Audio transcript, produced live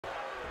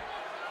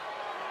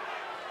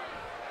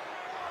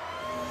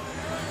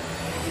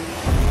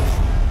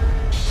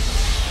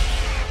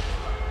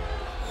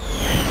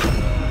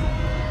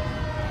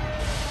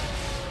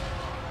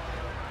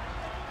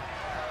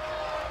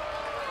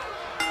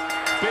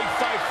big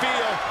fight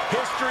feel,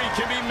 history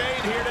can be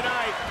made here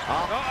tonight.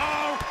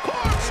 Uh-oh!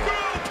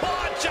 Corkscrew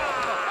plancha!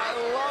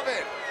 I love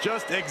it.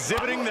 Just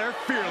exhibiting their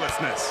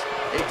fearlessness.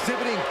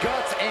 Exhibiting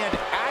guts and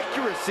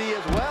accuracy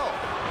as well.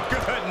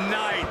 Good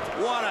night.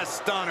 What a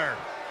stunner.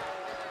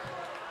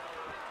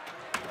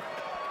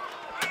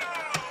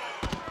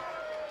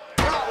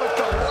 Not with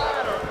the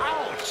ladder.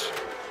 Ouch.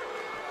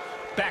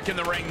 Back in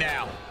the ring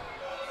now.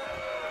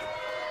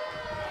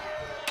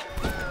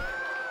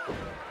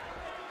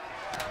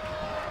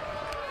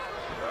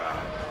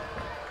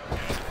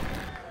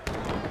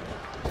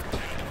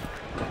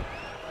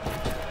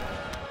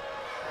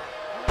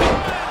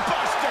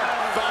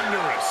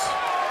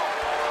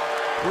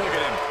 Look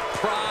at him.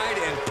 Pride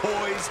and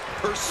poise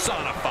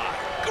personified.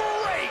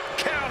 Great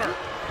counter.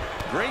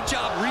 Great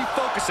job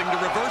refocusing to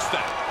reverse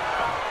that.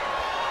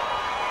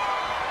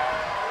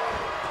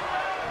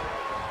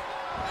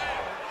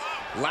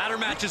 Ladder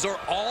matches are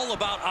all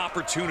about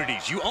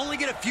opportunities. You only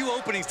get a few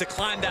openings to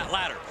climb that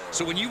ladder.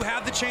 So when you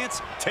have the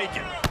chance, take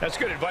it. That's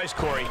good advice,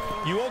 Corey.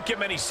 You won't get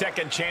many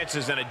second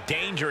chances in a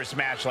dangerous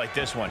match like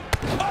this one.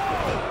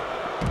 Oh!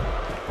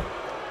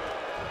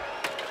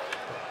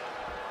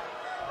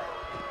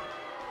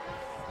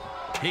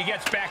 He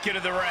gets back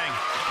into the ring.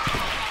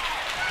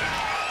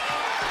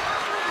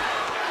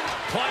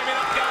 Climbing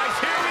up, guys.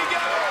 Here we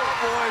go. Oh,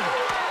 boy.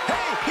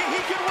 Hey,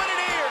 he can win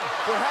it here.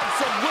 Perhaps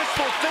some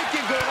wishful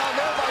thinking going on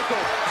there,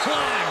 Michael.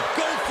 Climb.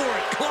 Go for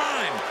it.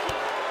 Climb.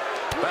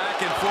 Back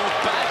and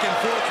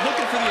forth,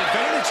 looking for the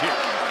advantage here.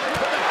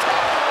 From the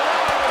top of the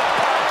ladder with a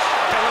punch.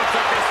 It looks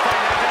like this fight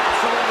has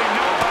absolutely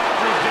no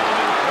boundaries,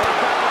 gentlemen. No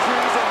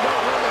boundaries and no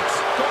limits.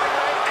 Going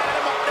right at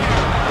him up there.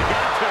 You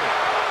got to.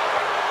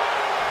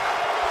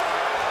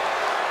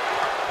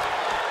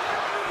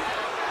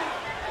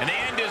 And the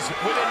end is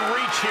within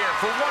reach here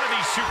for one of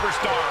these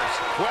superstars.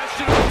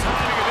 Questionable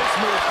timing of this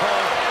move,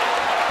 Cole.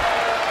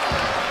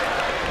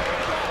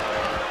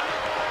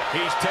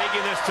 He's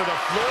taking this to the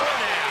floor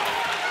now.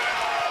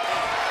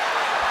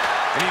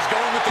 And he's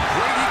going with the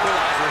great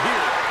equalizer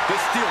here,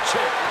 this steel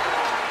chair.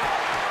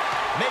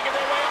 Making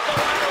their way up the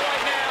ladder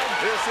right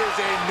now. This is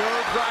a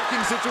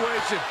nerve-wracking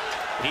situation.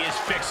 He is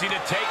fixing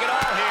to take it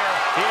all here.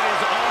 It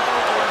is all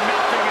or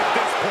nothing at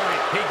this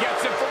point. He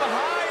gets it from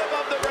high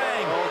above the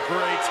ring. Oh,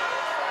 great.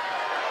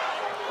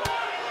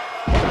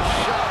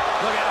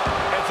 Look out.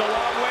 It's a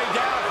long way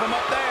down from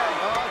up there.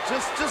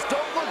 Just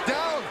don't look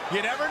down.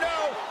 You never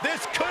know.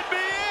 This could be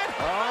it.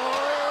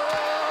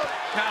 Oh.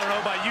 I don't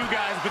know about you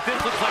guys, but this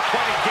looks like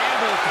quite a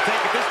gamble to take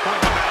at this point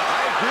in the match.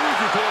 I agree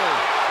with you, Corey.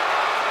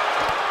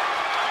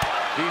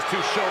 These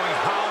two showing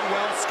how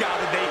well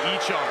scouted they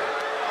each are.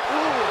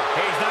 Ooh.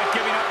 He's not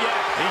giving up yet.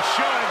 He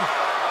should.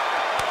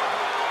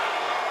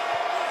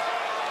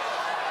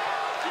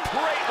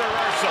 Great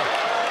reversal.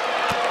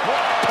 What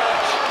a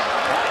punch.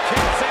 I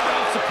can't say that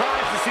I'm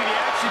surprised to see the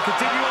action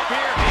continue up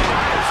here.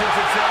 Since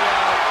it's a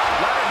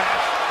ladder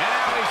match. And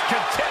now he's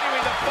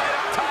continuing the fight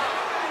up top.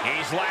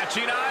 He's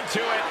latching on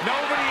to it.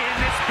 Nobody in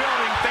this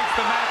building thinks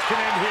the match can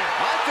end here.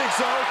 I think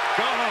so.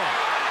 Go home.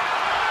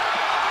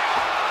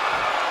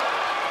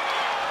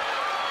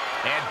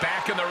 And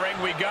back in the ring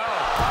we go.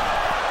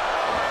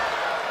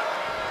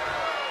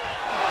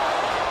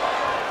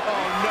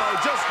 Oh, no,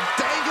 just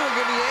dangling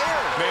in the air.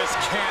 This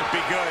can't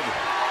be good.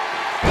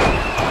 Oh,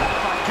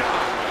 my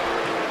God.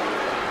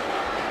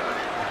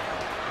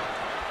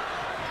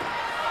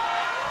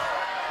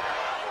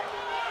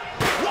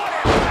 What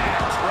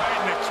impact! Right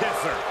in the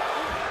kisser.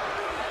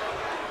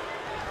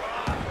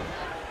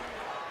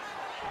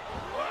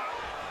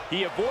 He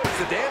avoids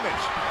the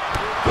damage.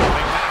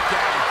 Big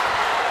knockdown.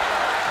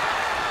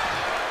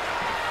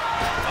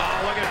 Oh,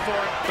 looking for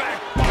it. Back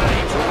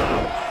body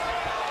drop.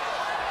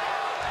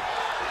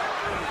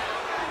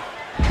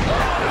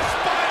 Oh, the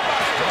spine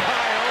buster.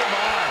 Oh,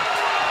 my.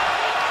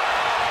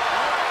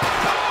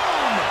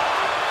 Boom!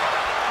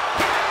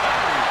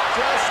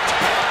 Just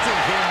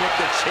taunting him with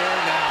the chair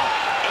now.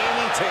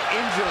 Aiming to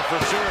injure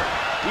for sure.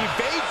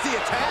 Evades the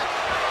attack.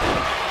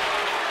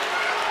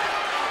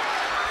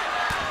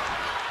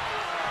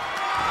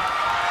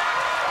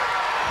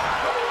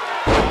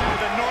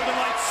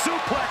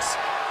 Suplex.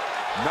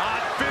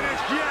 Not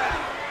finished yet.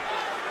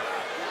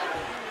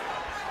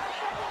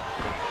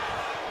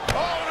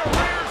 Oh, and a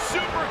rear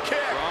super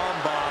kick. From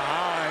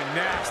behind,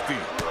 nasty.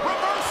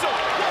 Reversal.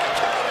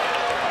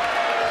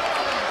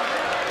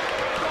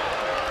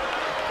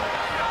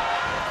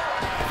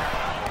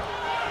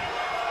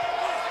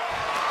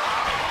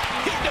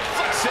 He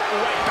deflects it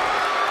right back.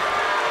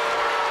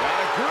 Got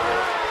a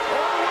grip.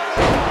 Oh,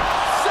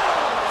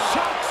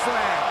 choke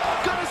slam.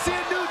 Gonna see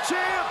a new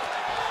champ.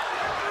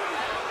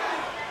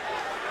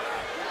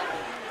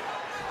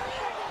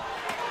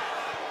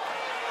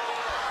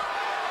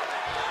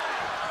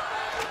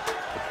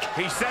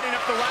 He's setting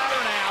up the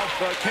ladder now.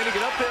 But can he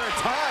get up there in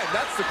time?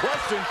 That's the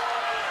question.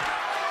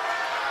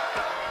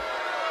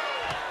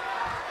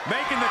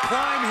 Making the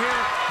climb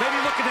here. Maybe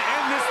looking to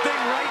end this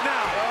thing right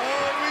now.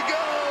 Oh, here we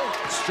go.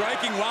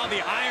 Striking while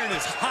the iron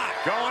is hot.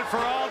 Going for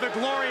all the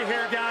glory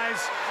here, guys.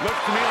 Looks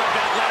to me like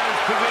that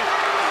ladder's position.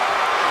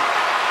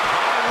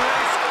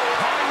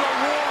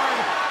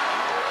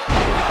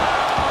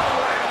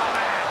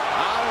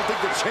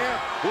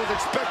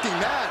 expecting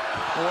that.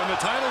 Well, when the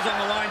title's on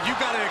the line, you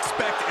got to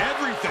expect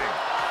everything.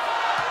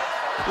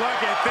 Look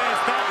at this.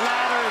 That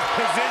ladder is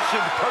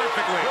positioned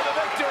perfectly. For the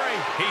victory.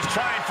 He's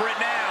trying for it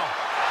now.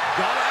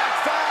 Gotta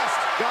act fast.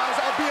 Guys,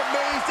 I'll be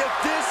amazed if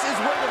this is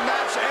where the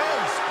match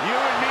ends. You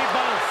and me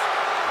both.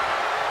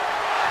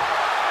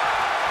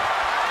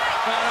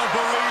 I don't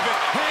believe it.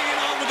 Hanging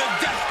on with a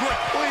death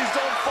grip. Please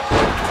don't fall.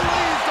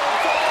 Please don't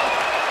fall.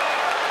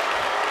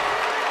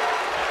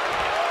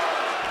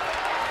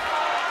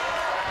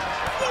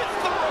 With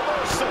the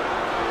reversal.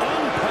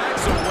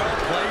 Unpacks a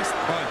well-placed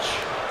punch.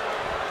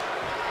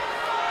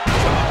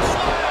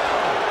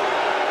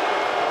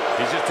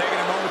 He's just taking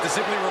a moment to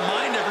simply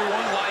remind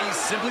everyone why he's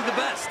simply the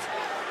best.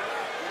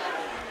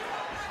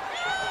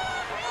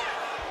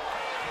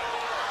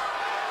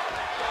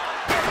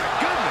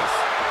 Goodness.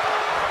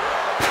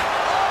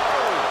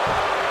 Oh.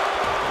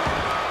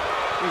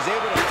 He's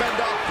able to fend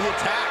off the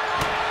attack.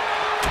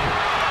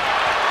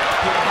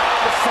 You have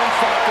the sense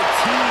that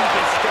fatigue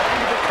is starting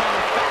to become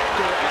a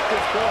factor at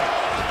this point.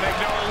 Make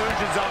no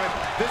illusions of it.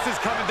 This is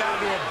coming down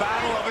to a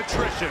battle of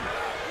attrition.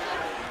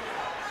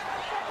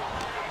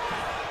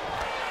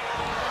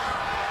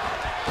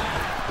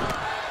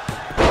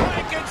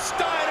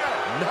 Steiner.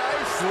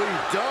 Nicely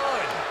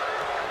done.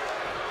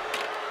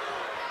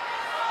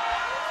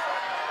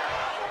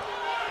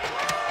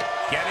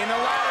 Getting the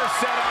ladder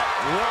set up.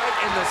 Right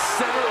in the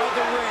center of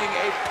the ring.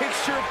 A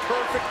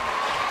picture-perfect.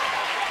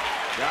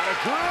 Got a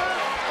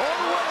grip. All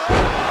the way up.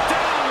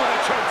 Down with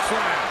a choke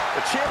slam.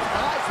 The champ's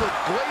eyes look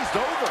glazed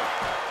over.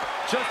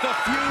 Just a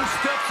few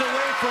steps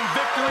away from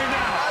victory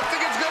now. I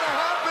think it's going to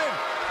happen.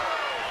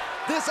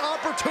 This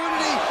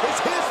opportunity is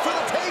his for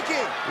the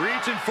taking.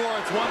 Reaching for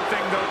it's one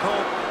thing, though,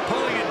 Cole.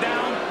 Pulling it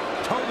down,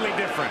 totally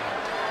different.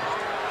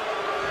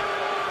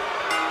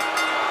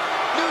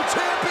 New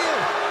champion.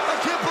 I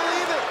can't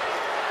believe it.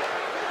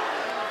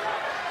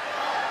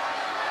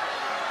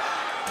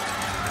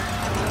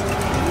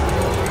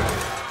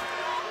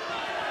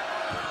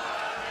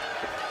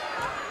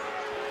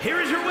 Here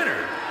is your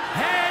winner,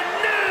 and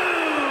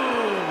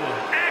new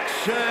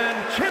Action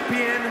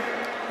Champion,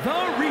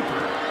 the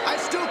Reaper. I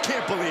still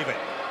can't believe it.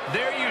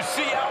 There you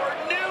see our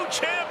new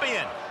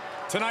champion.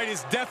 Tonight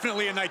is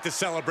definitely a night to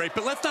celebrate,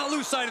 but let's not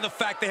lose sight of the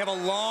fact they have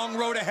a long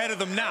road ahead of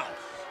them now.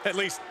 At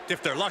least,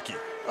 if they're lucky.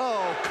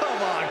 Oh,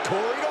 come on,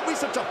 Corey. Don't be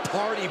such a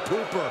party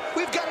pooper.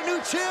 We've got a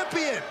new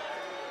champion.